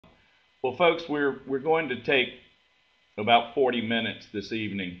Well, folks, we're going to take about 40 minutes this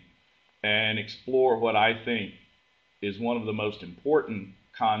evening and explore what I think is one of the most important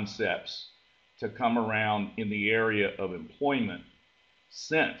concepts to come around in the area of employment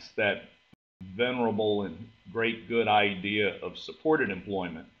since that venerable and great good idea of supported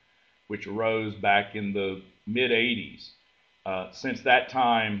employment, which arose back in the mid 80s. Since that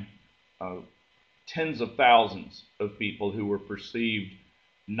time, uh, tens of thousands of people who were perceived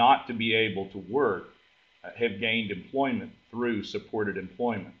not to be able to work have gained employment through supported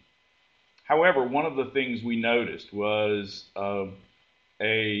employment. However, one of the things we noticed was a,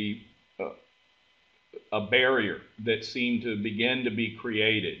 a barrier that seemed to begin to be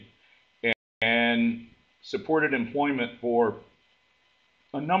created, and supported employment for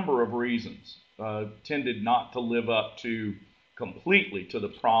a number of reasons tended not to live up to completely to the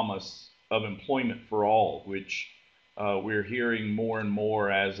promise of employment for all, which we're hearing more and more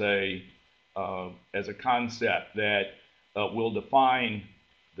as a concept that will define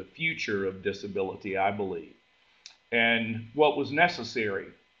the future of disability, I believe. And what was necessary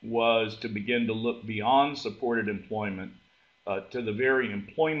was to begin to look beyond supported employment to the very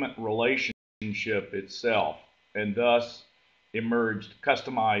employment relationship itself, and thus emerged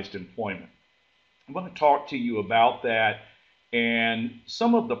customized employment. I'm going to talk to you about that and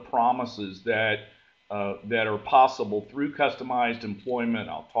some of the promises that are possible through customized employment.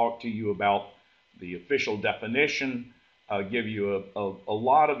 I'll talk to you about the official definition. I'll give you a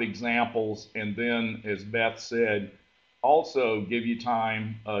lot of examples, and then, as Beth said, also give you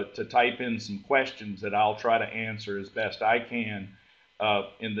time to type in some questions that I'll try to answer as best I can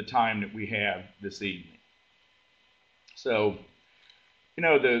in the time that we have this evening. So,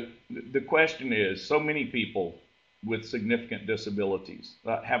 the question is, so many people with significant disabilities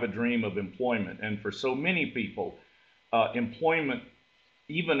have a dream of employment, and for so many people, employment,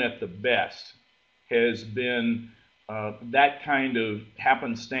 even at the best, has been that kind of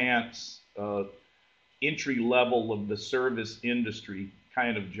happenstance, entry level of the service industry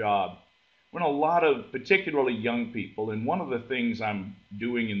kind of job. When a lot of particularly young people, and one of the things I'm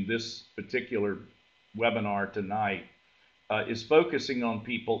doing in this particular webinar tonight is focusing on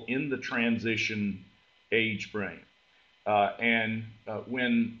people in the transition age frame. And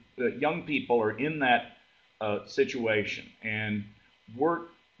when young people are in that situation, and work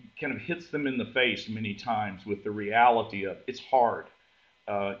kind of hits them in the face many times with the reality of it's hard.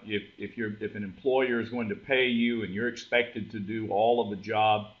 If an employer is going to pay you and you're expected to do all of the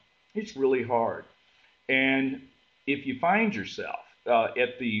job, it's really hard. And if you find yourself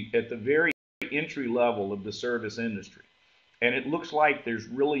at the very entry level of the service industry, and it looks like there's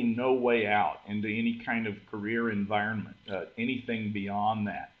really no way out into any kind of career environment, anything beyond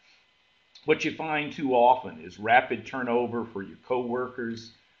that. What you find too often is rapid turnover for your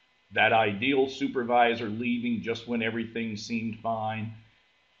coworkers, that ideal supervisor leaving just when everything seemed fine,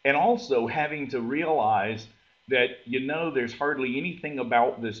 and also having to realize that there's hardly anything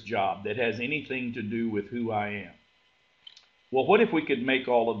about this job that has anything to do with who I am. Well, what if we could make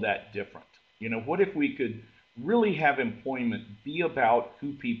all of that different? What if we could really have employment be about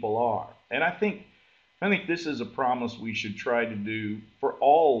who people are? And I think this is a promise we should try to do for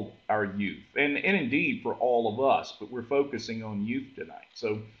all our youth, and indeed for all of us, but we're focusing on youth tonight.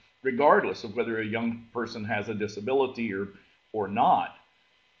 So regardless of whether a young person has a disability or not,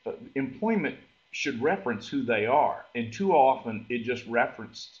 employment should reference who they are, and too often it just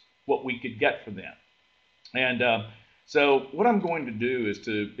referenced what we could get for them. And so what I'm going to do is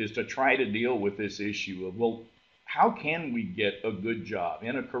to try to deal with this issue of, well, how can we get a good job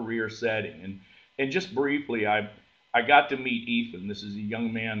in a career setting? And just briefly, I got to meet Ethan. This is a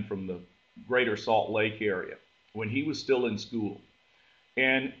young man from the greater Salt Lake area when he was still in school.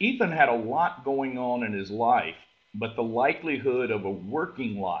 And Ethan had a lot going on in his life, but the likelihood of a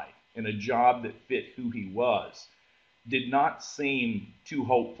working life in a job that fit who he was did not seem too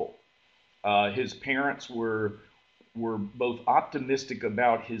hopeful. His parents were both optimistic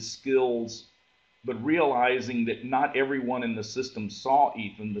about his skills, but realizing that not everyone in the system saw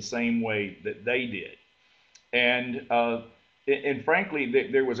Ethan the same way that they did. And frankly,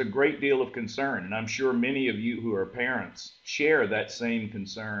 there was a great deal of concern, and I'm sure many of you who are parents share that same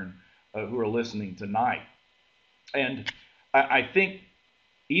concern who are listening tonight. And I think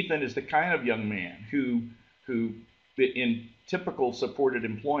Ethan is the kind of young man who in typical supported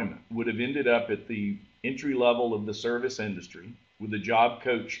employment would have ended up at the entry level of the service industry with a job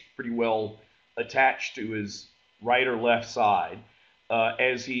coach pretty well attached to his right or left side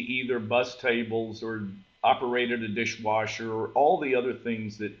as he either bussed tables or operated a dishwasher or all the other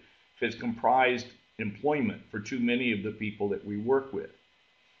things that has comprised employment for too many of the people that we work with.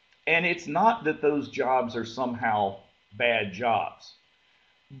 And it's not that those jobs are somehow bad jobs,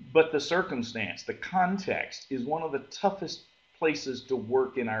 but the circumstance, the context is one of the toughest places to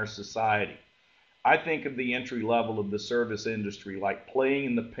work in our society. I think of the entry level of the service industry like playing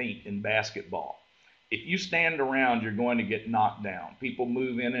in the paint in basketball. If you stand around, you're going to get knocked down. People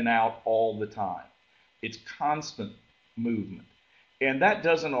move in and out all the time. It's constant movement. And that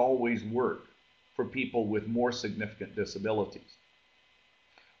doesn't always work for people with more significant disabilities.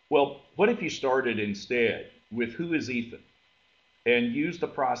 Well, what if you started instead with who is Ethan and used the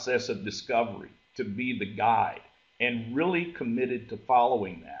process of discovery to be the guide and really committed to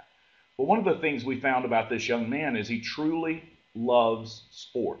following that? Well, one of the things we found about this young man is he truly loves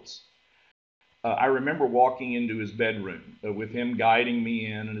sports. I remember walking into his bedroom with him guiding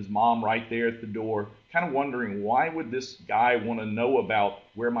me in and his mom right there at the door, kind of wondering why would this guy want to know about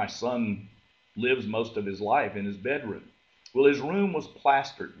where my son lives most of his life in his bedroom. Well, his room was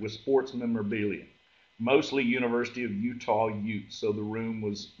plastered with sports memorabilia, mostly University of Utah Utes, so the room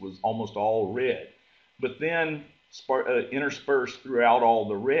was almost all red. But then interspersed throughout all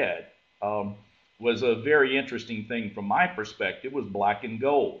the red was a very interesting thing from my perspective, was black and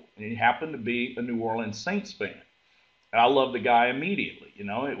gold. And he happened to be a New Orleans Saints fan. And I loved the guy immediately. You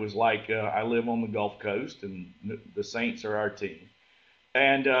know, it was like I live on the Gulf Coast and the Saints are our team.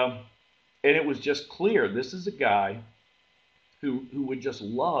 And it was just clear this is a guy who would just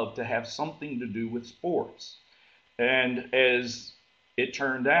love to have something to do with sports. And as it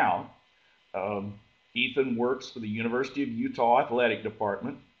turned out, Ethan works for the University of Utah Athletic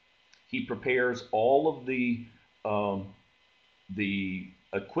Department. He prepares all of the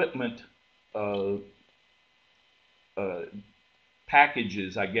equipment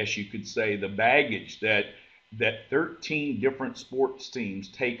packages, I guess you could say, the baggage that 13 different sports teams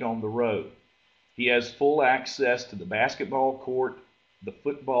take on the road. He has full access to the basketball court, the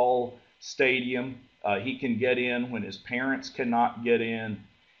football stadium. He can get in when his parents cannot get in.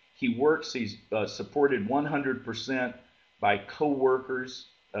 He's supported 100% by coworkers.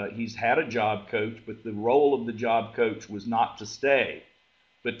 He's had a job coach, but the role of the job coach was not to stay,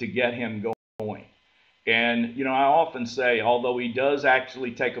 but to get him going. And, you know, I often say, although he does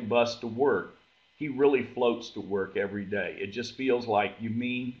actually take a bus to work, he really floats to work every day. It just feels like, you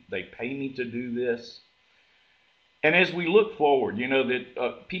mean they pay me to do this? And as we look forward, you know,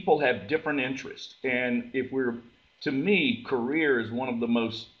 that people have different interests. And to me, career is one of the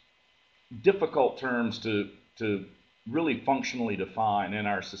most difficult terms to really functionally define in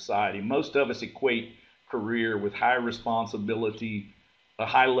our society. Most of us equate career with high responsibility,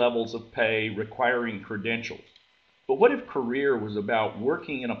 high levels of pay, requiring credentials. But what if career was about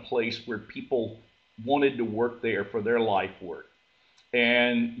working in a place where people wanted to work there for their life work?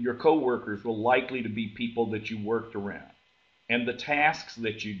 And your coworkers were likely to be people that you worked around. And the tasks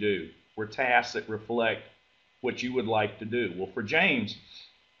that you do were tasks that reflect what you would like to do. Well, for James,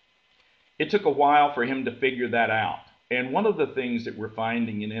 it took a while for him to figure that out. And one of the things that we're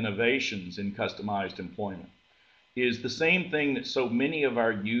finding in innovations in customized employment is the same thing that so many of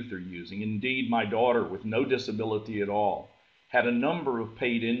our youth are using. Indeed, my daughter, with no disability at all, had a number of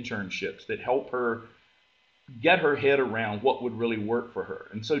paid internships that help her get her head around what would really work for her.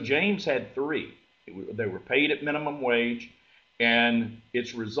 And so James had 3. They were paid at minimum wage, and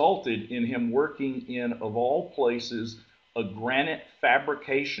it's resulted in him working in, of all places, a granite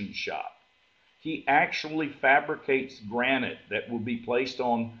fabrication shop. He actually fabricates granite that will be placed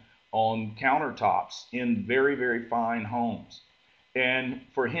on countertops in very, very fine homes. And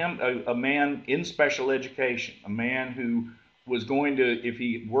for him, a man in special education, a man who was going to, if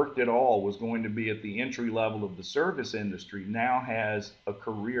he worked at all, was going to be at the entry level of the service industry, now has a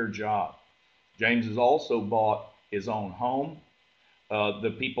career job. James has also bought his own home.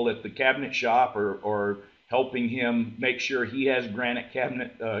 The people at the cabinet shop are helping him make sure he has granite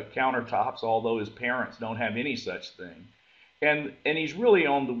cabinet countertops, although his parents don't have any such thing. And he's really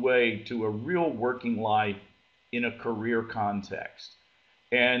on the way to a real working life in a career context.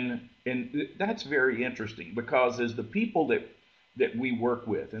 And that's very interesting, because as the people that we work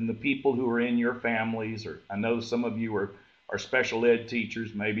with and the people who are in your families, or I know some of you are special ed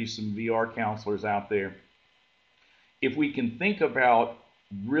teachers, maybe some VR counselors out there, if we can think about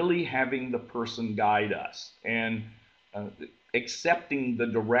really having the person guide us and accepting the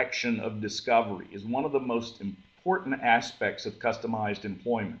direction of discovery is one of the most important aspects of customized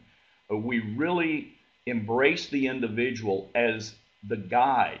employment. We really embrace the individual as the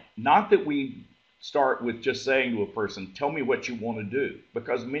guide. Not that we start with just saying to a person, tell me what you want to do,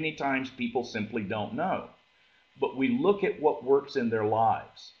 because many times people simply don't know. But we look at what works in their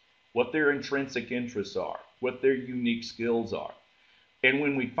lives, what their intrinsic interests are, what their unique skills are. And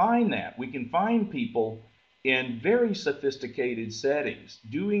when we find that, we can find people in very sophisticated settings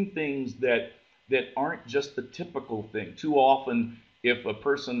doing things that aren't just the typical thing. Too often, if a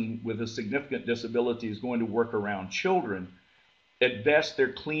person with a significant disability is going to work around children, at best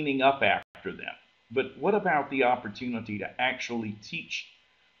they're cleaning up after them. But what about the opportunity to actually teach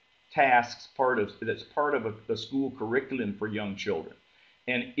tasks that's part of a school curriculum for young children?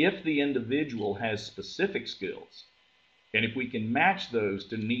 And if the individual has specific skills, and if we can match those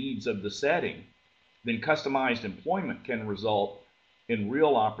to needs of the setting, then customized employment can result in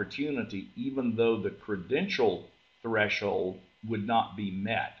real opportunity, even though the credential threshold would not be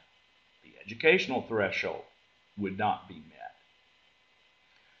met. The educational threshold would not be met.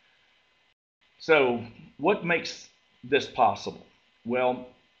 So, what makes this possible? Well,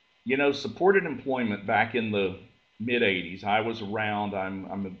 supported employment back in the mid 80s, I was around,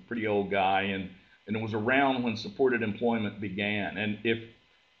 I'm a pretty old guy, and it was around when supported employment began. And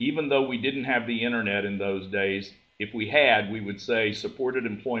even though we didn't have the internet in those days, if we had, we would say supported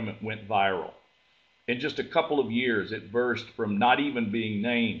employment went viral. In just a couple of years, it burst from not even being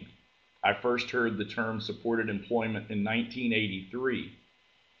named. I first heard the term supported employment in 1983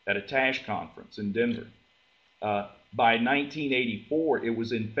 at a TASH conference in Denver. By 1984, it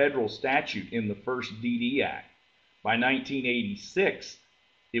was in federal statute in the first DD Act. By 1986,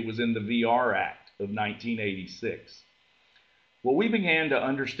 it was in the VR Act of 1986. Well, we began to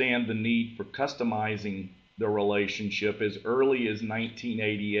understand the need for customizing the relationship as early as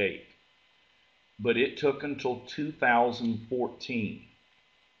 1988, but it took until 2014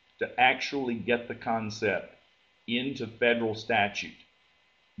 to actually get the concept into federal statute.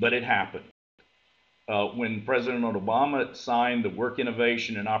 But it happened. When President Obama signed the Work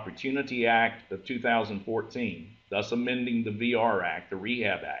Innovation and Opportunity Act of 2014, thus amending the VR Act, the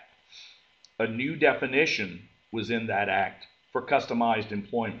Rehab Act, a new definition was in that act for customized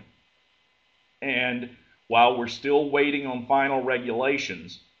employment. And while we're still waiting on final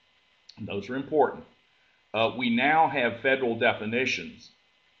regulations, and those are important, we now have federal definitions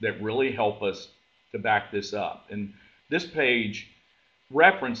that really help us to back this up. And this page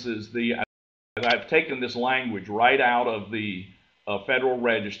references I've taken this language right out of the Federal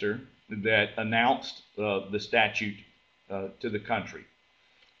Register that announced the statute to the country.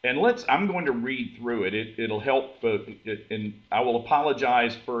 And I'm going to read through it. It'll help, and I will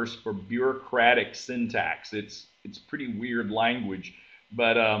apologize first for bureaucratic syntax. It's pretty weird language,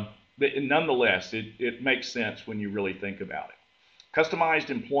 but nonetheless, it makes sense when you really think about it.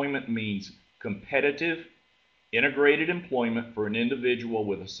 Customized employment means competitive, integrated employment for an individual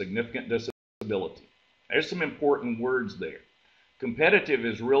with a significant disability. There's some important words there. Competitive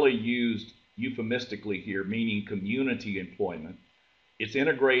is really used euphemistically here, meaning community employment. It's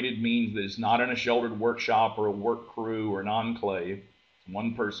integrated means that it's not in a sheltered workshop or a work crew or an enclave. It's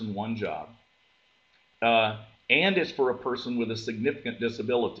one person, one job. And it's for a person with a significant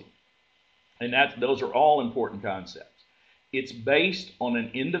disability. And those are all important concepts. It's based on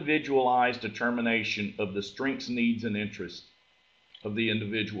an individualized determination of the strengths, needs, and interests of the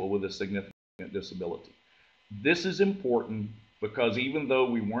individual with a significant disability. This is important because even though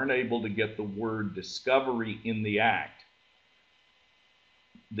we weren't able to get the word discovery in the act,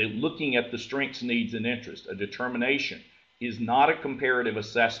 looking at the strengths, needs, and interests, a determination, is not a comparative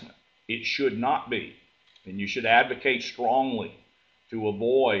assessment. It should not be. And you should advocate strongly to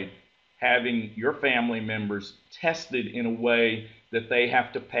avoid having your family members tested in a way that they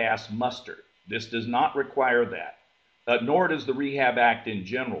have to pass muster. This does not require that, nor does the Rehab Act in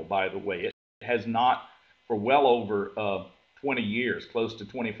general, by the way. It has not for well over 20 years, close to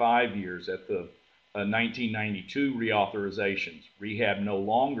 25 years at the 1992 reauthorizations. Rehab no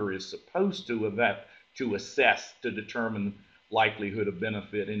longer is supposed to assess to determine likelihood of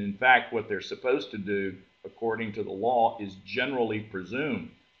benefit. And in fact, what they're supposed to do, according to the law, is generally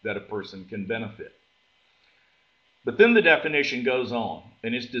presume that a person can benefit. But then the definition goes on,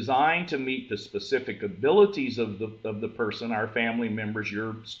 and it's designed to meet the specific abilities of the person, our family members,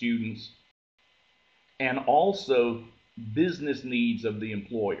 your students, and also business needs of the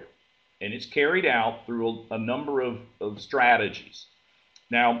employer. And it's carried out through a number of strategies.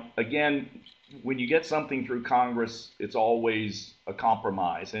 Now, again, when you get something through Congress, it's always a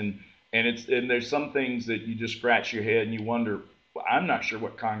compromise. And there's some things that you just scratch your head and you wonder, well, I'm not sure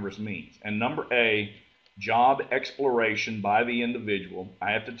what Congress means. And number A, job exploration by the individual.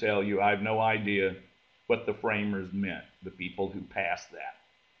 I have to tell you, I have no idea what the framers meant, the people who passed that.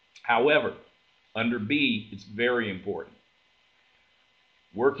 However, under B, it's very important.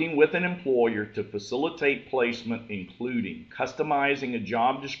 Working with an employer to facilitate placement, including customizing a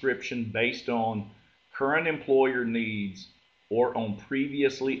job description based on current employer needs or on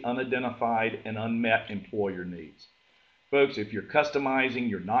previously unidentified and unmet employer needs. Folks, if you're customizing,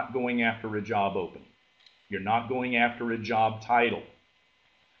 you're not going after a job opening. You're not going after a job title.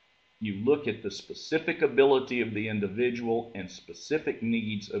 You look at the specific ability of the individual and specific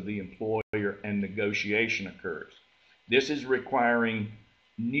needs of the employer, and negotiation occurs. This is requiring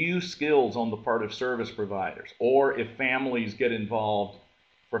new skills on the part of service providers, or if families get involved,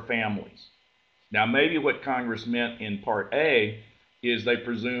 for families. Now, maybe what Congress meant in Part A is they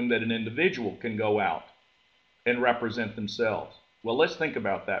presume that an individual can go out and represent themselves. Well, let's think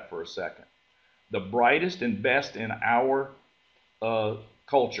about that for a second. The brightest and best in our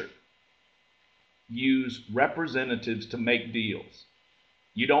culture use representatives to make deals.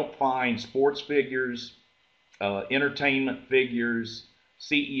 You don't find sports figures, entertainment figures,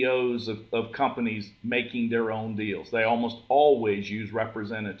 CEOs of companies making their own deals. They almost always use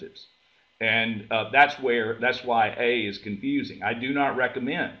representatives. And that's why A is confusing. I do not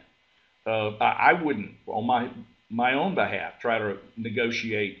recommend, I wouldn't, on my own behalf, try to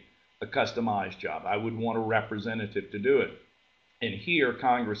negotiate a customized job. I would want a representative to do it. And here,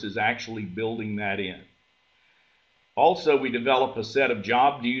 Congress is actually building that in. Also, we develop a set of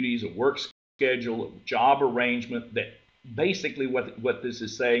job duties, a work schedule, a job arrangement that basically what this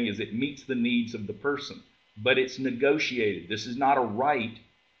is saying is it meets the needs of the person, but it's negotiated. This is not a right.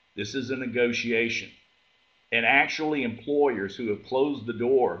 This is a negotiation. And actually, employers who have closed the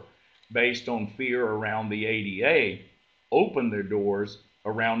door based on fear around the ADA open their doors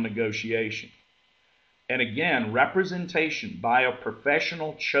around negotiation. And again, representation by a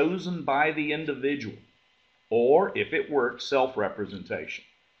professional chosen by the individual, or if it works, self-representation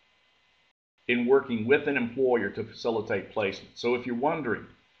in working with an employer to facilitate placement. So if you're wondering,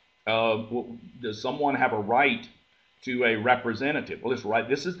 does someone have a right to a representative? Well,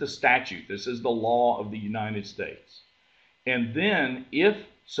 this is the statute. This is the law of the United States. And then if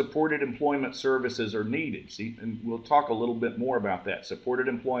supported employment services are needed, see, and we'll talk a little bit more about that. Supported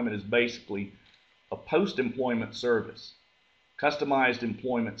employment is basically a post-employment service. Customized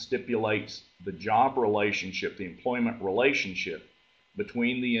employment stipulates the job relationship, the employment relationship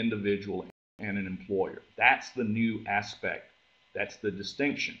between the individual and an employer. That's the new aspect. That's the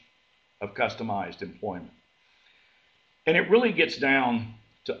distinction of customized employment. And it really gets down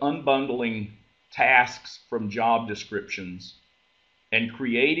to unbundling tasks from job descriptions and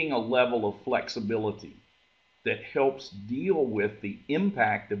creating a level of flexibility that helps deal with the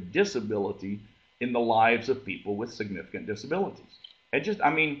impact of disability in the lives of people with significant disabilities.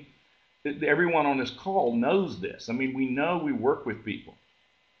 Everyone on this call knows this. We know we work with people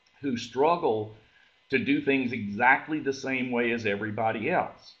who struggle to do things exactly the same way as everybody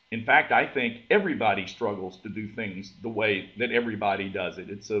else. In fact, I think everybody struggles to do things the way that everybody does it.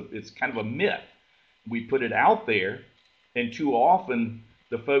 It's kind of a myth. We put it out there, and too often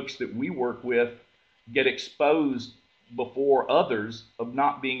the folks that we work with get exposed before others of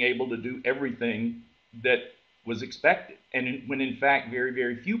not being able to do everything that was expected. And when in fact, very,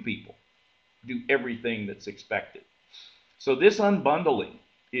 very few people do everything that's expected. So this unbundling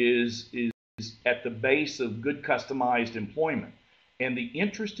is at the base of good customized employment. And the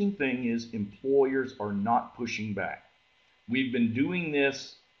interesting thing is employers are not pushing back. We've been doing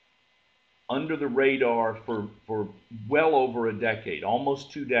this under the radar for well over a decade,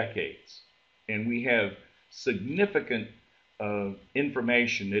 almost 2 decades. And we have significant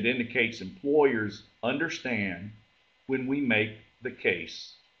information that indicates employers understand when we make the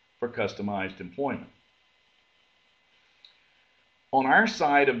case for customized employment. On our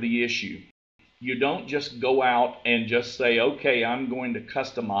side of the issue, you don't just go out and just say, okay, I'm going to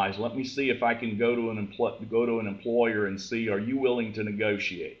customize. Let me see if I can go to an employer and see, are you willing to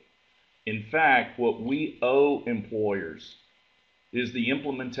negotiate? In fact, what we owe employers is the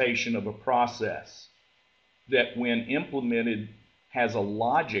implementation of a process that, when implemented, has a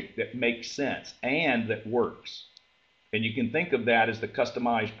logic that makes sense and that works. And you can think of that as the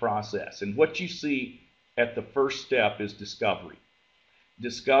customized process. And what you see at the first step is discovery.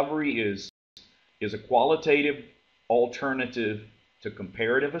 Discovery is a qualitative alternative to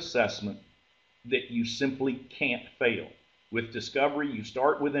comparative assessment that you simply can't fail. With discovery, you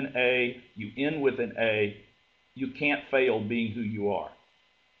start with an A, you end with an A. You can't fail being who you are.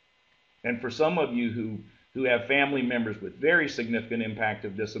 And for some of you who have family members with very significant impact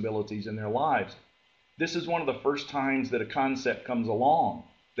of disabilities in their lives, this is one of the first times that a concept comes along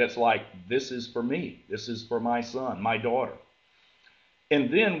that's like, this is for me, this is for my son, my daughter.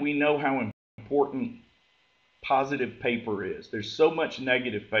 And then we know how important positive paper is. There's so much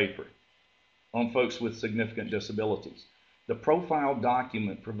negative paper on folks with significant disabilities. The profile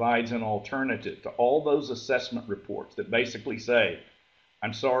document provides an alternative to all those assessment reports that basically say,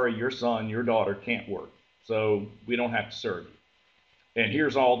 I'm sorry, your son, your daughter can't work, so we don't have to serve you. And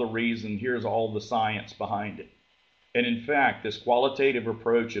here's all the reason, here's all the science behind it. And in fact, this qualitative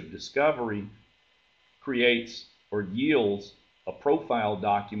approach of discovery creates or yields a profile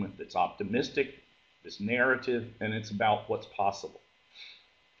document that's optimistic, this narrative, and it's about what's possible.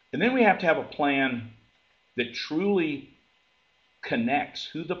 And then we have to have a plan that truly connects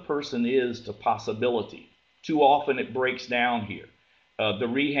who the person is to possibility. Too often it breaks down here. The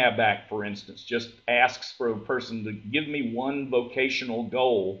Rehab Act, for instance, just asks for a person to give me one vocational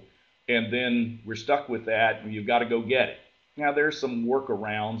goal, and then we're stuck with that, and you've got to go get it. Now, there's some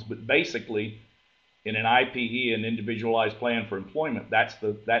workarounds, but basically, in an IPE, an individualized plan for employment, that's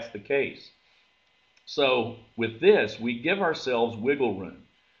the case. So with this, we give ourselves wiggle room,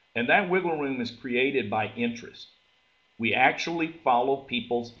 and that wiggle room is created by interest. We actually follow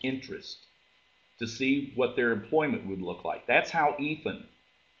people's interest to see what their employment would look like. That's how Ethan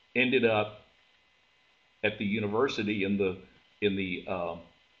ended up at the university in the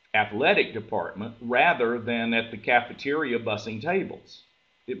athletic department rather than at the cafeteria bussing tables.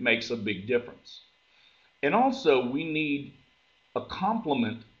 It makes a big difference. And also, we need a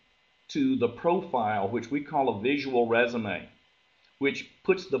complement to the profile, which we call a visual resume, which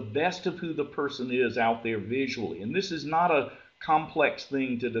puts the best of who the person is out there visually. And this is not a complex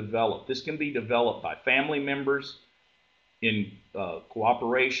thing to develop. This can be developed by family members in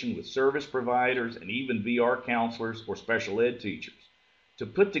cooperation with service providers and even VR counselors or special ed teachers to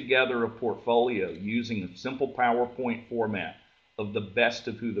put together a portfolio using a simple PowerPoint format of the best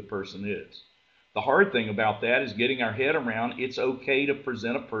of who the person is. The hard thing about that is getting our head around it's okay to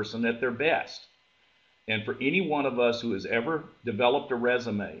present a person at their best. And for any one of us who has ever developed a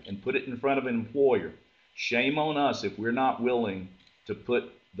resume and put it in front of an employer, shame on us if we're not willing to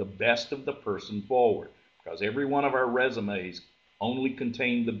put the best of the person forward, because every one of our resumes only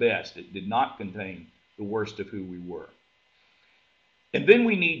contained the best. It did not contain the worst of who we were. And then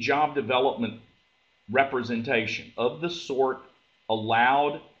we need job development representation of the sort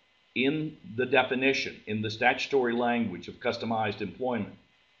allowed in the definition, in the statutory language of customized employment,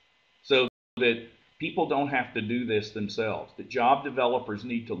 so that people don't have to do this themselves, that job developers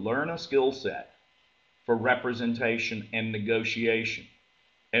need to learn a skill set for representation and negotiation.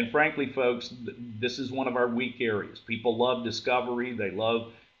 And frankly, folks, this is one of our weak areas. People love discovery. They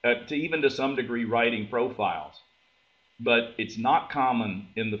love, even to some degree, writing profiles. But it's not common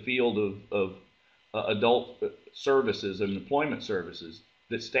in the field of adult services and employment services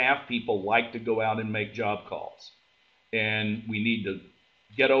that staff people like to go out and make job calls. And we need to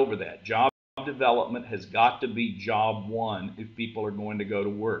get over that. Job development has got to be job one if people are going to go to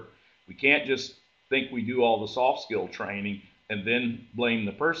work. We can't just think we do all the soft skill training and then blame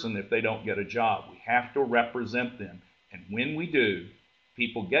the person if they don't get a job. We have to represent them. And when we do,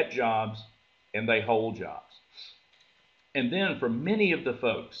 people get jobs and they hold jobs. And then for many of the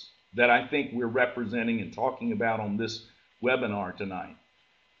folks that I think we're representing and talking about on this webinar tonight,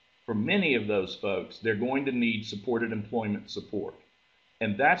 for many of those folks, they're going to need supported employment support.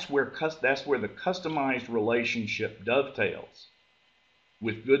 And that's where the customized relationship dovetails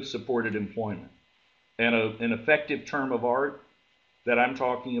with good supported employment. And an effective term of art that I'm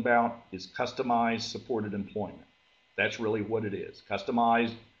talking about is customized supported employment. That's really what it is.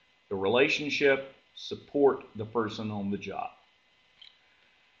 Customize the relationship, support the person on the job.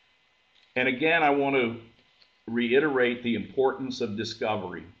 And again, I want to reiterate the importance of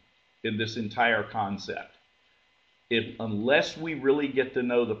discovery in this entire concept. Unless we really get to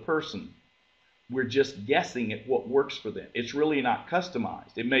know the person, we're just guessing at what works for them. It's really not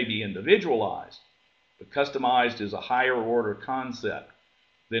customized. It may be individualized, but customized is a higher order concept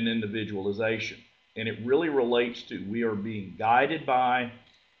than individualization. And it really relates to we are being guided by,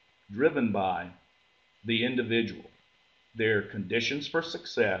 driven by the individual, their conditions for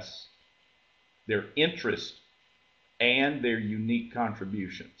success, their interest, and their unique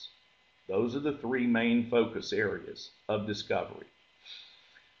contributions. Those are the three main focus areas of discovery.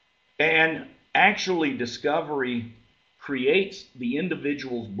 And actually, discovery creates the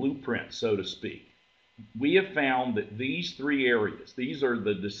individual's blueprint, so to speak. We have found that these three areas, these are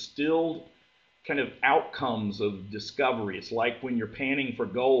the distilled kind of outcomes of discovery. It's like when you're panning for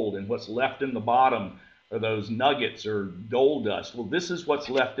gold and what's left in the bottom are those nuggets or gold dust. Well, this is what's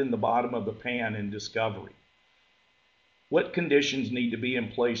left in the bottom of the pan in discovery. What conditions need to be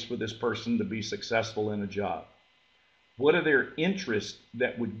in place for this person to be successful in a job? What are their interests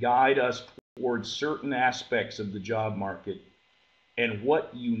that would guide us towards certain aspects of the job market? And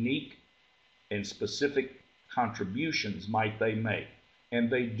what unique and specific contributions might they make? And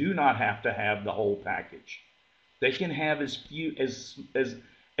they do not have to have the whole package. They can have as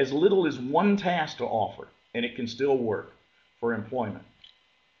little as one task to offer, and it can still work for employment.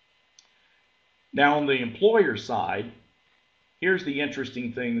 Now, on the employer side, here's the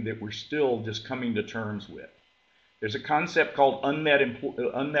interesting thing that we're still just coming to terms with. There's a concept called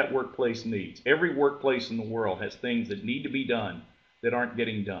unmet workplace needs. Every workplace in the world has things that need to be done that aren't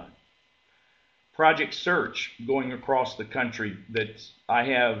getting done. Project Search, going across the country, that I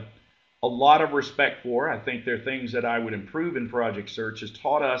have a lot of respect for. I think there are things that I would improve in Project Search, has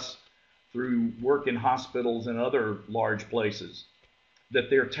taught us through work in hospitals and other large places that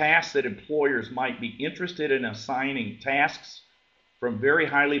there are tasks that employers might be interested in assigning tasks from very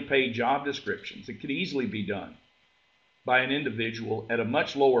highly paid job descriptions. It could easily be done by an individual at a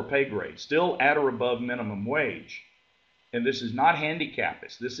much lower pay grade, still at or above minimum wage. And this is not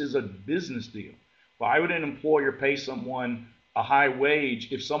handicappist. This is a business deal. Why would an employer pay someone a high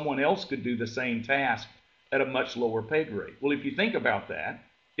wage if someone else could do the same task at a much lower pay grade? Well, if you think about that,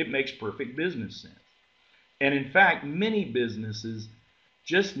 it makes perfect business sense. And in fact, many businesses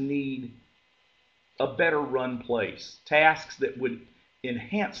just need a better run place, tasks that would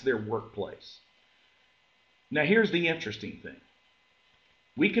enhance their workplace. Now, here's the interesting thing.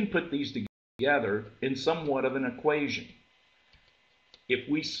 We can put these together in somewhat of an equation. If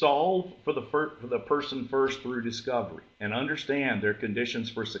we solve for the person first through discovery and understand their conditions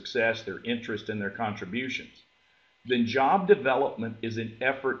for success, their interest, and their contributions, then job development is an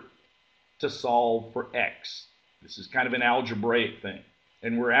effort to solve for X. This is kind of an algebraic thing.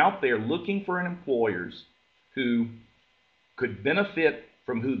 And we're out there looking for employers who could benefit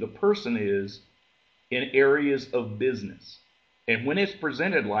from who the person is in areas of business. And when it's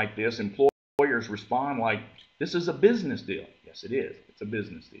presented like this, employers respond like, this is a business deal. Yes, it is. It's a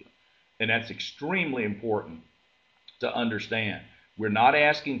business deal. And that's extremely important to understand. We're not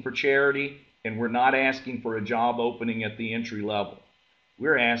asking for charity, and we're not asking for a job opening at the entry level.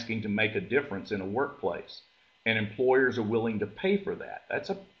 We're asking to make a difference in a workplace. And employers are willing to pay for that.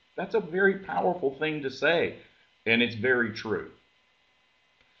 That's a very powerful thing to say, and it's very true.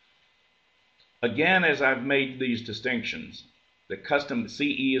 Again, as I've made these distinctions, the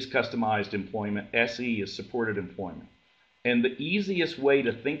CE is customized employment, SE is supported employment. And the easiest way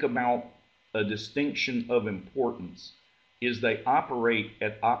to think about a distinction of importance is they operate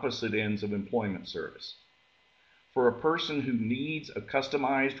at opposite ends of employment service. For a person who needs a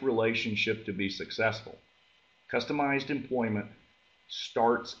customized relationship to be successful, customized employment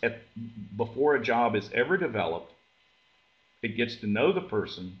starts before a job is ever developed. It gets to know the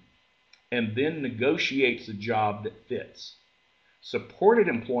person and then negotiates a job that fits. Supported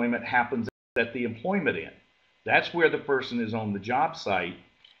employment happens at the employment end. That's where the person is on the job site,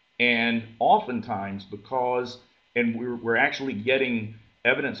 and oftentimes and we're actually getting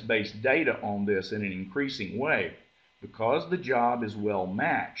evidence-based data on this in an increasing way, because the job is well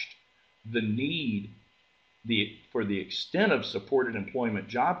matched, the need for the extent of supported employment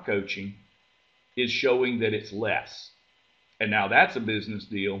job coaching is showing that it's less. And now that's a business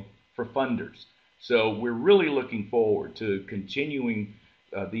deal for funders. So we're really looking forward to continuing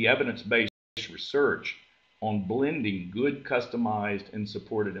the evidence-based research on blending good customized and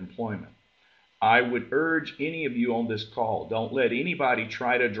supported employment. I would urge any of you on this call, don't let anybody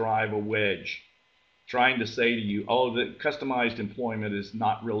try to drive a wedge trying to say to you, oh, the customized employment is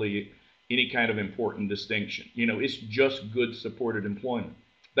not really any kind of important distinction. It's just good supported employment.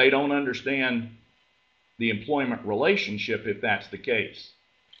 They don't understand the employment relationship if that's the case.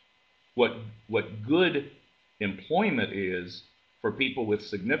 What good employment is for people with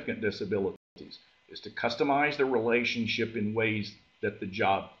significant disabilities is to customize the relationship in ways that the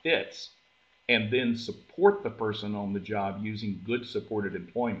job fits, and then support the person on the job using good supported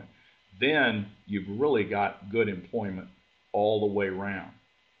employment. Then you've really got good employment all the way around.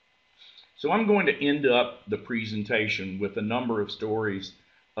 So I'm going to end up the presentation with a number of stories,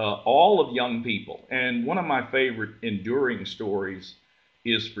 all of young people. And one of my favorite enduring stories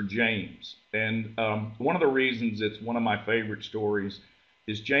is for James. And one of the reasons it's one of my favorite stories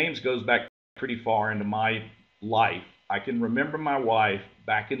is James goes back pretty far into my life. I can remember my wife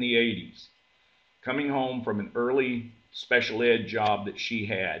back in the 80s coming home from an early special ed job that she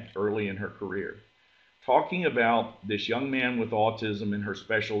had early in her career, talking about this young man with autism in her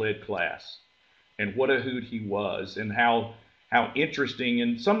special ed class and what a hoot he was, and how interesting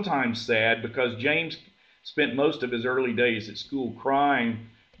and sometimes sad, because James spent most of his early days at school crying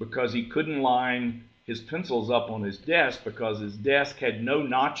because he couldn't line his pencils up on his desk because his desk had no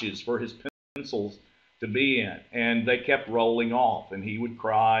notches for his pencils to be in, and they kept rolling off, and he would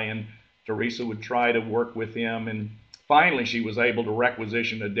cry and Teresa would try to work with him, and finally she was able to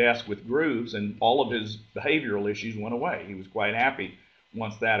requisition a desk with grooves, and all of his behavioral issues went away. He was quite happy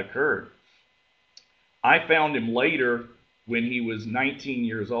once that occurred. I found him later when he was 19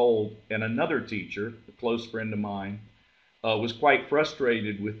 years old, and another teacher, a close friend of mine, was quite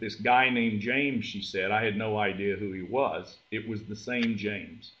frustrated with this guy named James, she said. I had no idea who he was. It was the same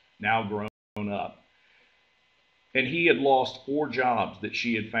James, now grown up. And he had lost 4 jobs that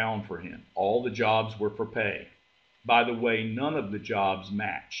she had found for him. All the jobs were for pay. By the way, none of the jobs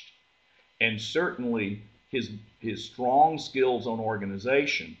matched. And certainly his strong skills on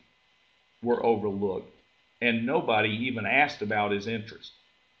organization were overlooked. And nobody even asked about his interest.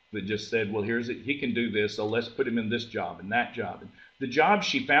 They just said, well, here's it. He can do this, so let's put him in this job and that job. And the jobs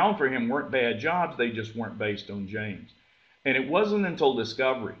she found for him weren't bad jobs. They just weren't based on James. And it wasn't until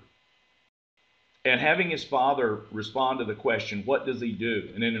discovery and having his father respond to the question, what does he do?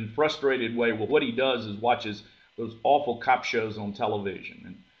 And in a frustrated way, well, what he does is watches those awful cop shows on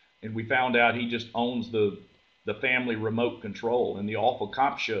television. And we found out he just owns the family remote control. And the awful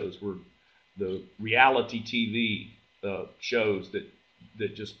cop shows were the reality TV shows that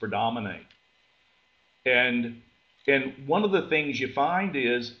just predominate. And one of the things you find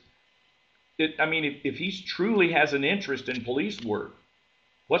is, if he truly has an interest in police work,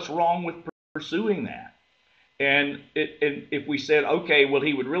 what's wrong with pursuing that? And if we said, okay, well,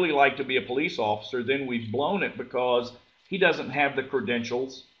 he would really like to be a police officer, then we've blown it because he doesn't have the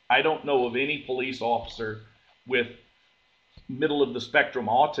credentials. I don't know of any police officer with middle of the spectrum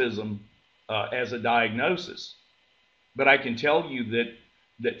autism as a diagnosis. But I can tell you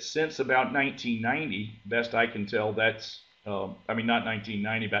that since about 1990, best I can tell, that's, not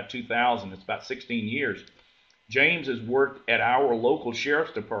 1990, about 2000, it's about 16 years, James has worked at our local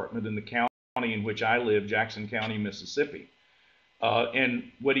sheriff's department in the county in which I live, Jackson County, Mississippi.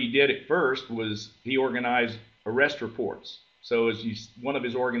 And what he did at first was he organized arrest reports. So one of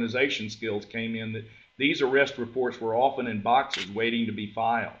his organization skills came in that these arrest reports were often in boxes waiting to be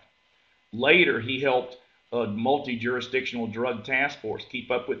filed. Later, he helped a multi-jurisdictional drug task force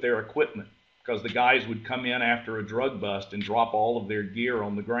keep up with their equipment because the guys would come in after a drug bust and drop all of their gear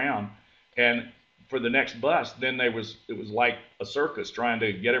on the ground. And for the next bust, then it was like a circus trying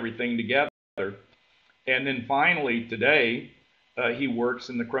to get everything together. And then finally today, he works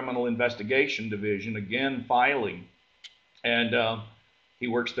in the criminal investigation division, again filing. And he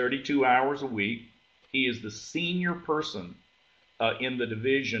works 32 hours a week. He is the senior person in the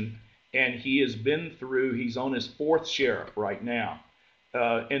division, and he has been through, he's on his 4th sheriff right now.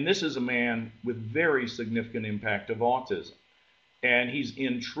 And this is a man with very significant impact of autism. And he's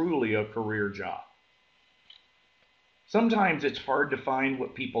in truly a career job. Sometimes it's hard to find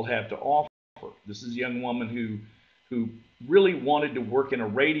what people have to offer. This is a young woman who really wanted to work in a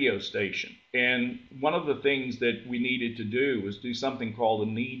radio station. And one of the things that we needed to do was do something called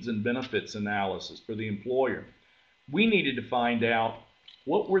a needs and benefits analysis for the employer. We needed to find out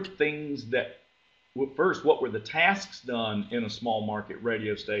what were things that, first, what were the tasks done in a small market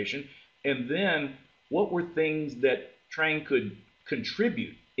radio station, and then what were things that Trang could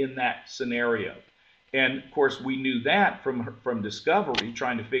contribute in that scenario. And of course, we knew that from discovery,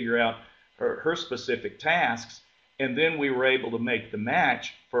 trying to figure out her specific tasks, and then we were able to make the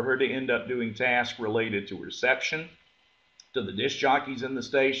match for her to end up doing tasks related to reception, to the disc jockeys in the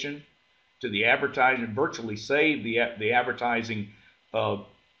station, to the advertising, virtually saved the advertising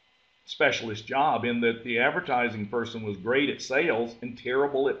specialist job, in that the advertising person was great at sales and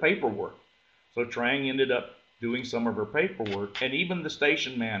terrible at paperwork. So Trang ended up doing some of her paperwork, and even the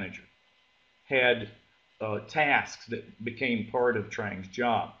station manager had tasks that became part of Trang's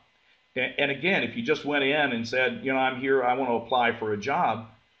job. And again, if you just went in and said, I'm here, I want to apply for a job,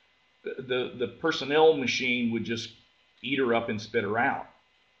 the personnel machine would just eat her up and spit her out.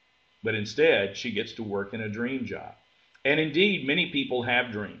 But instead, she gets to work in a dream job. And indeed, many people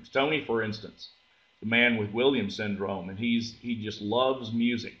have dreams. Tony, for instance, the man with Williams syndrome, and he just loves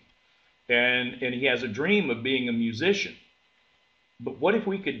music. And he has a dream of being a musician. But what if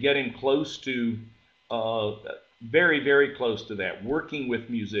we could get him close to, very, very close to that, working with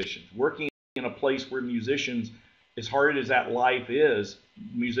musicians, working in a place where musicians, as hard as that life is,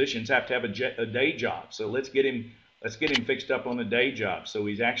 musicians have to have a day job. So let's get him fixed up on a day job so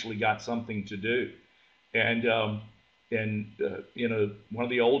he's actually got something to do. And one of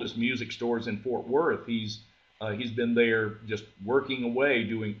the oldest music stores in Fort Worth, he's been there just working away,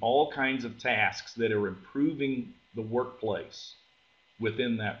 doing all kinds of tasks that are improving the workplace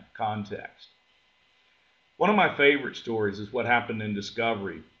within that context. One of my favorite stories is what happened in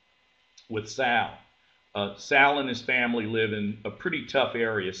Discovery with Sal. Sal and his family live in a pretty tough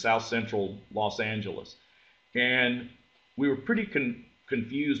area, South Central Los Angeles, and we were pretty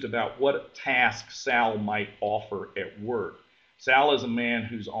confused about what task Sal might offer at work. Sal is a man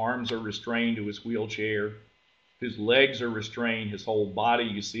whose arms are restrained to his wheelchair, his legs are restrained, his whole body,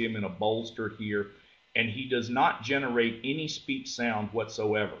 you see him in a bolster here, and he does not generate any speech sound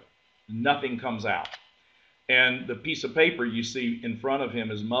whatsoever. Nothing comes out. And the piece of paper you see in front of him,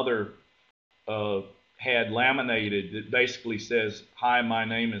 his mother had laminated that basically says, "Hi, my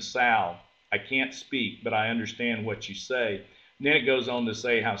name is Sal. I can't speak, but I understand what you say." And then it goes on to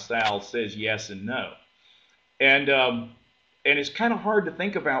say how Sal says yes and no. And it's kind of hard to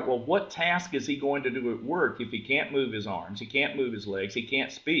think about, well, what task is he going to do at work if he can't move his arms, he can't move his legs, he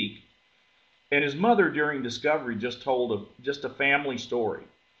can't speak? And his mother during discovery just told just a family story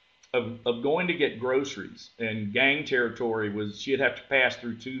of going to get groceries, and gang territory was, she'd have to pass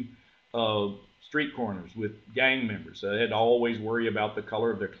through two street corners with gang members. So they had to always worry about the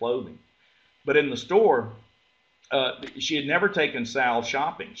color of their clothing. But in the store, she had never taken Sal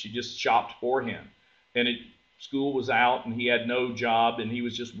shopping. She just shopped for him. And school was out and he had no job and he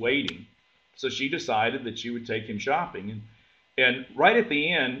was just waiting. So she decided that she would take him shopping. And right at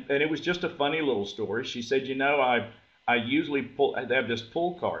the end, and it was just a funny little story, she said, you know, I usually have this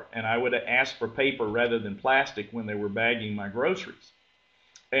pull cart, and I would ask for paper rather than plastic when they were bagging my groceries.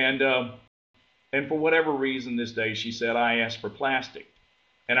 And for whatever reason this day, she said, I asked for plastic.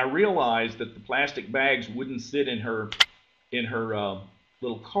 And I realized that the plastic bags wouldn't sit in her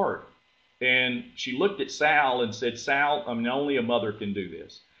little cart. And she looked at Sal and said, Sal, I mean, only a mother can do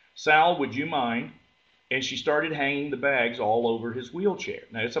this. Sal, would you mind? And she started hanging the bags all over his wheelchair.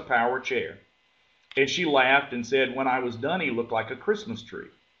 Now, it's a power chair. And she laughed and said, when I was done, he looked like a Christmas tree.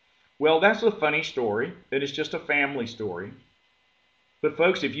 Well, that's a funny story, and it's just a family story. But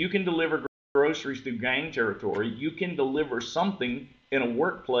folks, if you can deliver groceries through gang territory, you can deliver something in a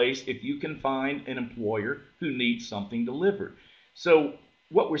workplace if you can find an employer who needs something delivered. So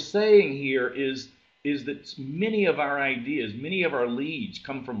what we're saying here is that many of our ideas, many of our leads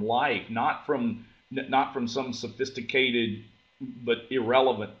come from life, not from some sophisticated but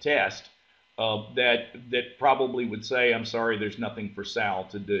irrelevant test that probably would say, I'm sorry, there's nothing for Sal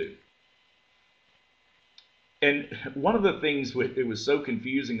to do. And one of the things it was so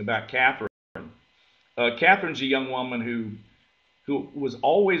confusing about Catherine, Catherine's a young woman who was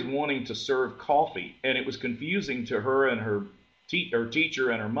always wanting to serve coffee, and it was confusing to her and her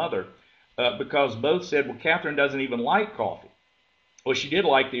teacher and her mother because both said, well, Catherine doesn't even like coffee. Well, she did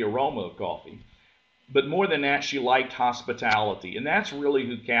like the aroma of coffee, but more than that, she liked hospitality, and that's really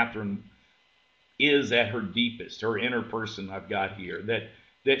who Catherine is at her deepest, her inner person I've got here,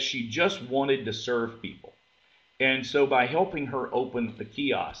 that she just wanted to serve people. And so by helping her open a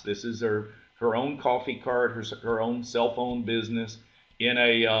kiosk, this is her own coffee cart, her own cell phone business in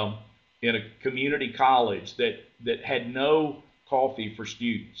a community college that had no coffee for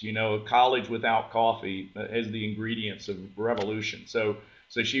students. You know, a college without coffee has the ingredients of revolution. So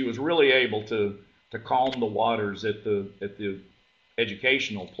she was really able to calm the waters at the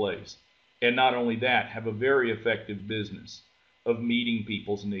educational place. And not only that, have a very effective business of meeting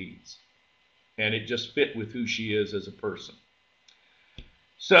people's needs. And it just fit with who she is as a person.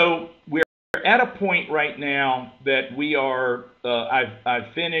 So we're at a point right now that we are,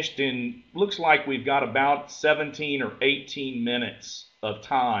 I've finished in, looks like we've got about 17 or 18 minutes of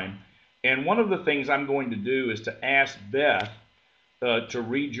time. And one of the things I'm going to do is to ask Beth to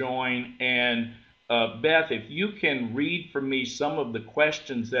rejoin. And Beth, if you can read for me some of the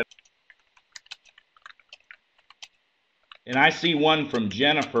questions that, and I see one from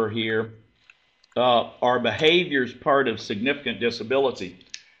Jennifer here. Are behaviors part of significant disability?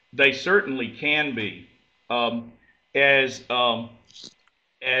 They certainly can be. As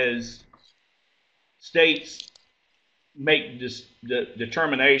states make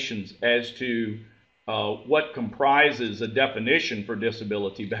determinations as to what comprises a definition for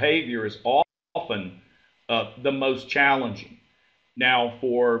disability, behavior is often the most challenging. Now,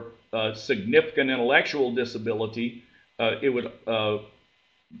 for significant intellectual disability,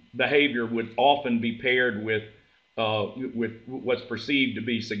 behavior would often be paired with what's perceived to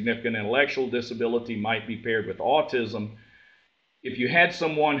be significant intellectual disability, might be paired with autism. If you had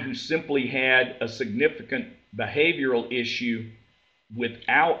someone who simply had a significant behavioral issue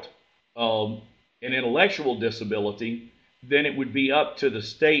without an intellectual disability, then it would be up to the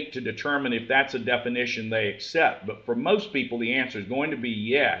state to determine if that's a definition they accept. But for most people, the answer is going to be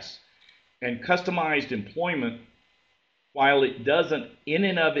yes. And customized employment, while it doesn't in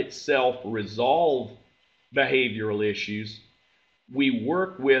and of itself resolve behavioral issues, we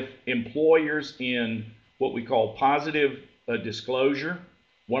work with employers in what we call positive disclosure.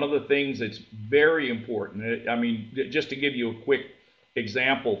 One of the things that's very important, I mean, just to give you a quick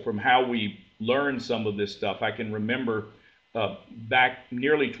example from how we learned some of this stuff, I can remember back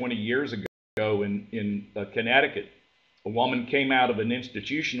nearly 20 years ago in Connecticut, a woman came out of an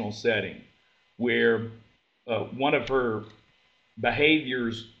institutional setting where one of her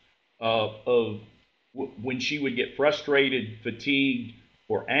behaviors of when she would get frustrated, fatigued,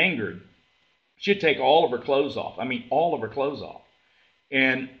 or angered, she'd take all of her clothes off. I mean, all of her clothes off,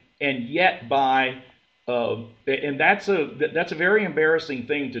 and yet by and that's a very embarrassing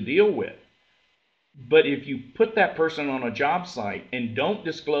thing to deal with. But if you put that person on a job site and don't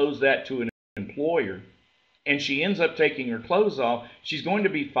disclose that to an employer, and she ends up taking her clothes off, she's going to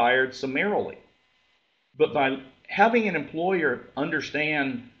be fired summarily. But by having an employer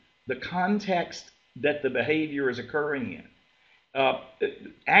understand the context that the behavior is occurring in,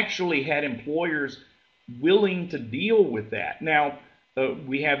 actually had employers willing to deal with that. Now,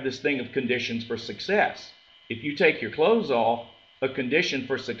 we have this thing of conditions for success. If you take your clothes off, a condition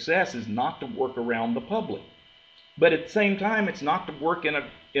for success is not to work around the public. But at the same time, it's not to work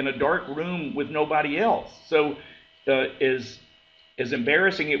in a dark room with nobody else. So, as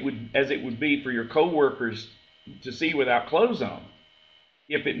embarrassing as it would be for your coworkers to see without clothes on,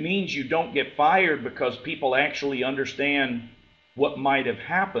 if it means you don't get fired because people actually understand what might have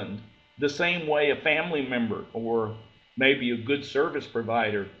happened, the same way a family member or maybe a good service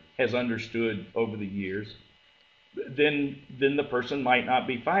provider has understood over the years, then the person might not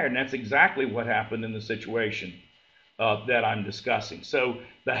be fired. And that's exactly what happened in the situation that I'm discussing. So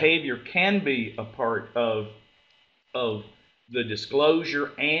behavior can be a part of the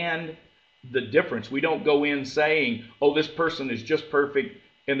disclosure and the difference. We don't go in saying, oh, this person is just perfect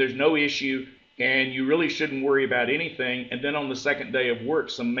and there's no issue and you really shouldn't worry about anything. And then on the second day of work,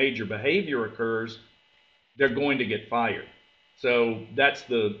 some major behavior occurs, they're going to get fired. So that's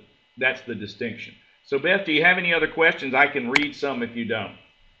the distinction. So Beth, do you have any other questions? I can read some if you don't.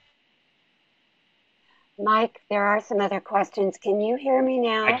 Mike, there are some other questions. Can you hear me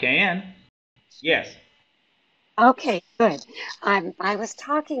I now? can. Yes. Okay, good. I was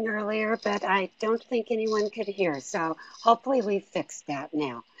talking earlier, but I don't think anyone could hear. So hopefully we've fixed that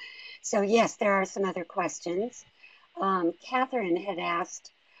now. So yes, there are some other questions. Catherine had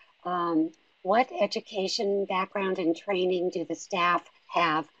asked, what education, background, and training do the staff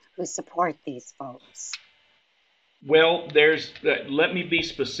have who support these folks? Well, let me be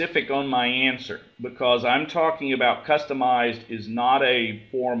specific on my answer because I'm talking about customized is not a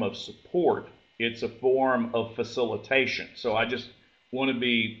form of support. It's a form of facilitation. So I just want to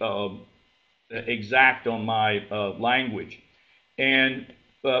be exact on my language. And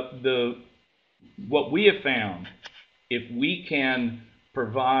what we have found, if we can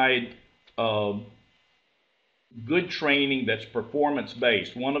provide good training that's performance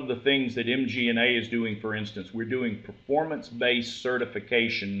based. One of the things that MG&A is doing, for instance, we're doing performance based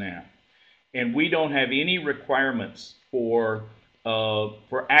certification now, and we don't have any requirements for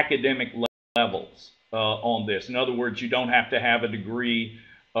academic levels on this. In other words, you don't have to have a degree.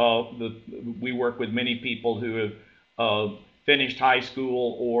 We work with many people who have finished high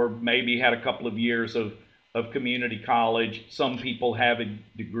school or maybe had a couple of years of community college. Some people have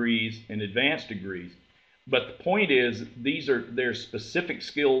degrees and advanced degrees. But the point is, there's specific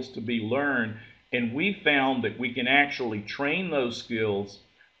skills to be learned, and we found that we can actually train those skills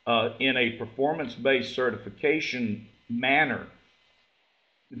in a performance-based certification manner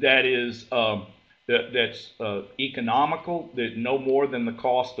that is that's economical, that no more than the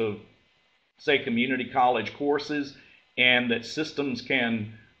cost of, say, community college courses, and that systems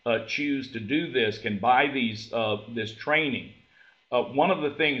can choose to do this, can buy this training. One of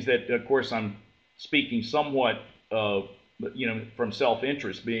the things that, of course, I'm speaking somewhat, from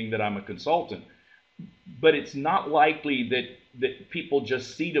self-interest, being that I'm a consultant, but it's not likely that people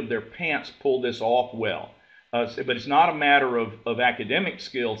just seat of their pants pull this off well. But it's not a matter of academic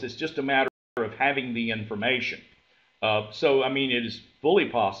skills. It's just a matter of having the information. So, I mean, it is fully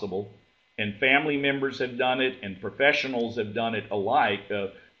possible, and family members have done it, and professionals have done it alike,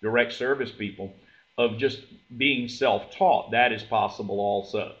 direct service people, of just being self-taught. That is possible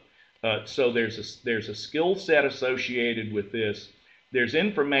also. So there's a skill set associated with this. There's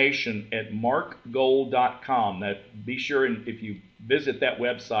information at markgold.com. That be sure, and if you visit that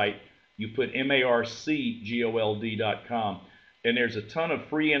website, you put markgold.com, and there's a ton of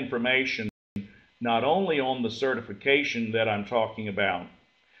free information, not only on the certification that I'm talking about,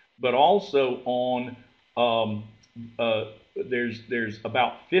 but also on there's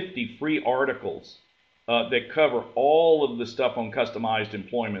about 50 free articles that cover all of the stuff on customized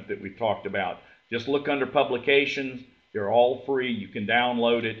employment that we've talked about. Just look under publications. They're all free. You can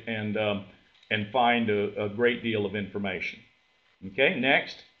download it and find a great deal of information. Okay,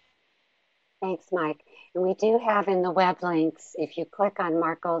 next. Thanks, Mike. And we do have in the web links, if you click on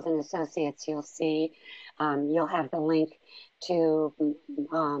Mark Gold and Associates, you'll see, you'll have the link to,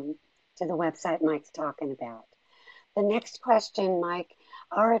 to the website Mike's talking about. The next question, Mike,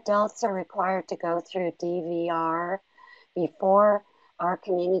 our adults are required to go through DVR before our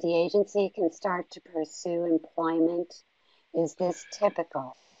community agency can start to pursue employment. Is this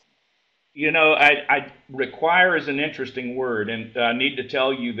typical? You know, I require is an interesting word, and I need to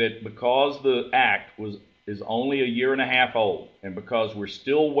tell you that because the act is only a year and a half old, and because we're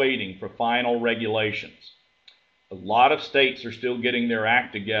still waiting for final regulations, a lot of states are still getting their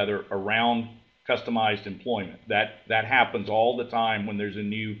act together around customized employment. That happens all the time when there's a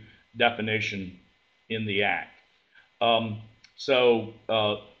new definition in the act. So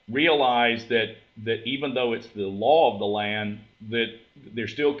realize that even though it's the law of the land, that there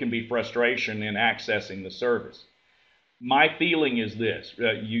still can be frustration in accessing the service. My feeling is this: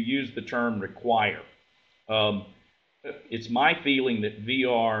 you use the term require. Um, it's my feeling that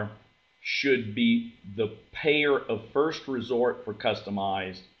VR should be the payer of first resort for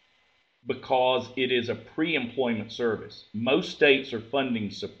customized because it is a pre-employment service. Most states are funding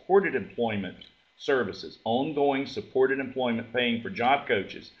supported employment services, ongoing supported employment paying for job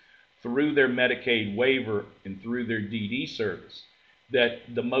coaches through their Medicaid waiver and through their DD service. That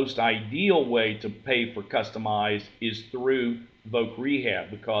the most ideal way to pay for customized is through Voc Rehab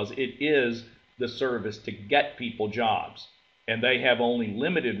because it is the service to get people jobs, and they have only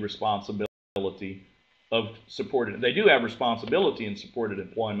limited responsibility of supported. They do have responsibility in supported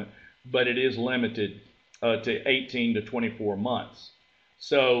employment, but it is limited to 18 to 24 months.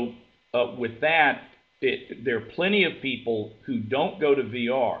 So with that, there are plenty of people who don't go to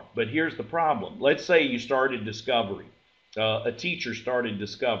VR, but here's the problem. Let's say you started Discovery. A teacher started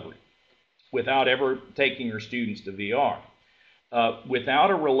Discovery without ever taking her students to VR.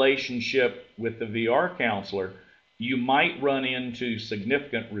 Without a relationship with the VR counselor, you might run into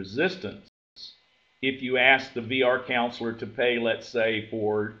significant resistance if you ask the VR counselor to pay, let's say,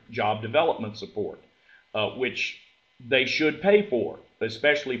 for job development support, which they should pay for,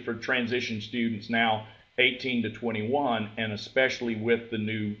 especially for transition students now 18 to 21, and especially with the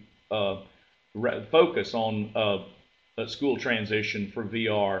new focus on school transition for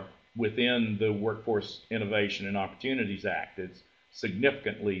VR within the Workforce Innovation and Opportunities Act. It's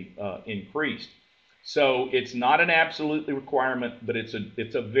significantly increased. So it's not an absolute requirement, but it's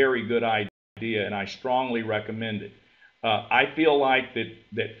a very good idea, and I strongly recommend it. I feel like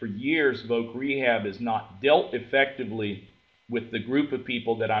that for years, Voc Rehab has not dealt effectively with the group of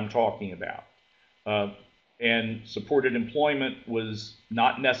people that I'm talking about. And supported employment was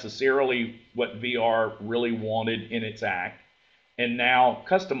not necessarily what VR really wanted in its act. And now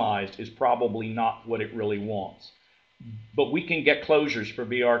customized is probably not what it really wants. But we can get closures for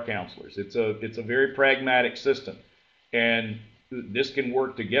VR counselors. It's a very pragmatic system. And this can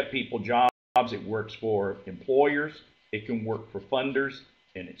work to get people jobs. It works for employers. It can work for funders.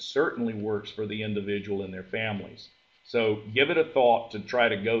 And it certainly works for the individual and their families. So give it a thought to try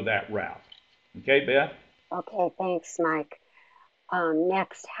to go that route. Okay, Beth? Okay, thanks, Mike.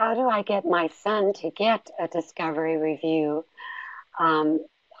 Next, how do I get my son to get a Discovery review? I'm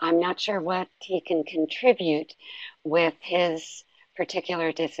not sure what he can contribute with his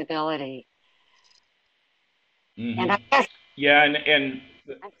particular disability. Mm-hmm. And I guess, Yeah, and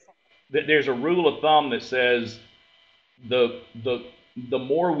there's a rule of thumb that says the the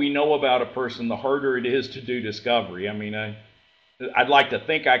more we know about a person, the harder it is to do discovery. I mean, I'd like to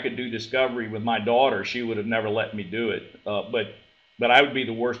think I could do discovery with my daughter. She would have never let me do it, but I would be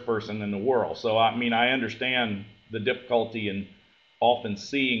the worst person in the world. So I mean, I understand the difficulty in often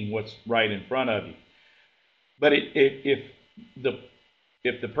seeing what's right in front of you. But the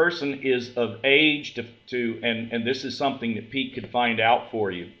if the person is of age and this is something that Pete could find out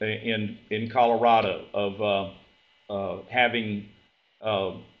for you in Colorado of having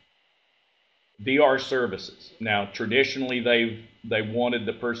VR services. Now, traditionally, they wanted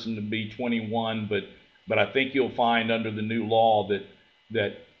the person to be 21, but I think you'll find under the new law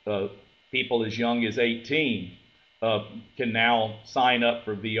that people as young as 18 can now sign up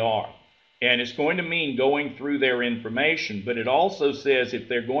for VR. And it's going to mean going through their information, but it also says if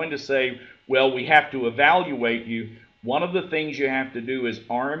they're going to say, well, we have to evaluate you, one of the things you have to do is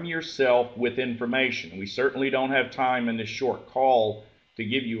arm yourself with information. We certainly don't have time in this short call to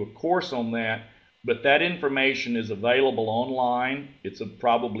give you a course on that, but that information is available online.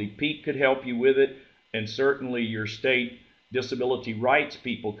 Probably Pete could help you with it, and certainly your state disability rights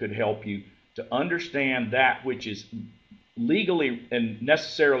people could help you to understand that which is legally and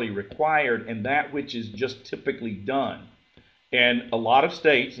necessarily required and that which is just typically done. And a lot of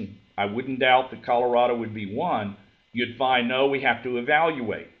states, and I wouldn't doubt that Colorado would be one, you'd find no, we have to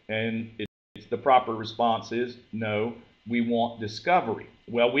evaluate. And it's the proper response is no, we want discovery.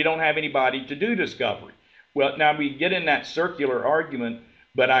 Well, we don't have anybody to do discovery. Well, now we get in that circular argument,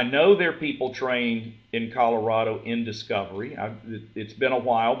 but I know there are people trained in Colorado in discovery. It's been a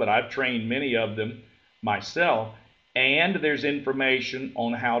while, but I've trained many of them myself. And there's information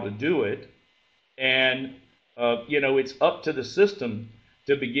on how to do it. And it's up to the system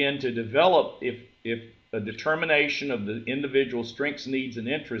to begin to develop if a determination of the individual strengths, needs, and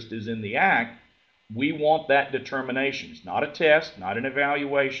interest is in the act. We want that determination. It's not a test, not an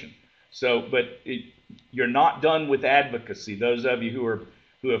evaluation. So, but you're not done with advocacy. Those of you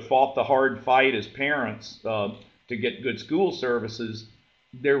who have fought the hard fight as parents to get good school services,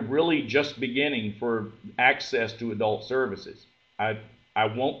 they're really just beginning for access to adult services. I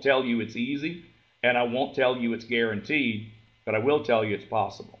won't tell you it's easy, and I won't tell you it's guaranteed, but I will tell you it's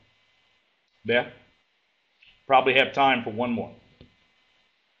possible. Beth? Probably have time for one more.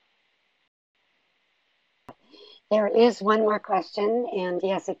 There is one more question, and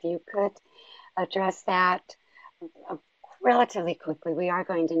yes, if you could address that relatively quickly. We are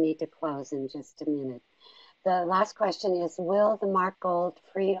going to need to close in just a minute. The last question is, will the Mark Gold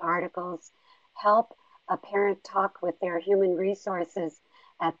free articles help a parent talk with their human resources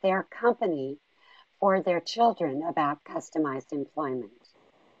at their company for their children about customized employment?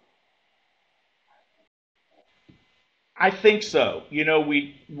 I think so.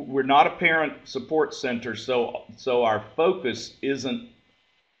 We're not a parent support center, so our focus isn't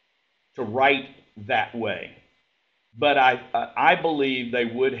to write that way. But I believe they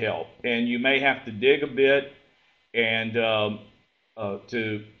would help, and you may have to dig a bit and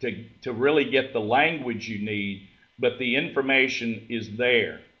to really get the language you need, but the information is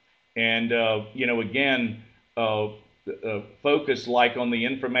there. And again, focus like on the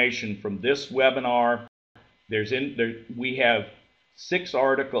information from this webinar. We have 6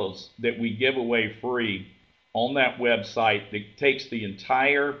 articles that we give away free on that website that takes the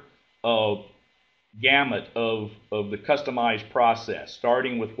entire gamut of the customized process,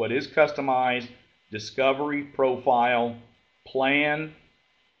 starting with what is customized, discovery, profile, plan,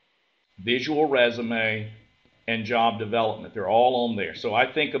 visual resume, and job development. They're all on there. So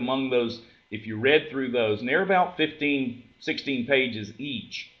I think among those, if you read through those, and they're about 15, 16 pages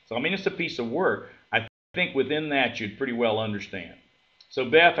each. So, I mean, it's a piece of work. I think within that you'd pretty well understand. So,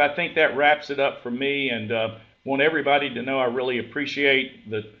 Beth, I think that wraps it up for me, and want everybody to know I really appreciate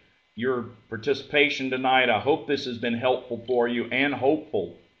your participation tonight. I hope this has been helpful for you and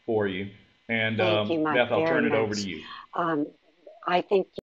hopeful for you. And Thank you, Mark, Beth, I'll turn it much. over to you. I think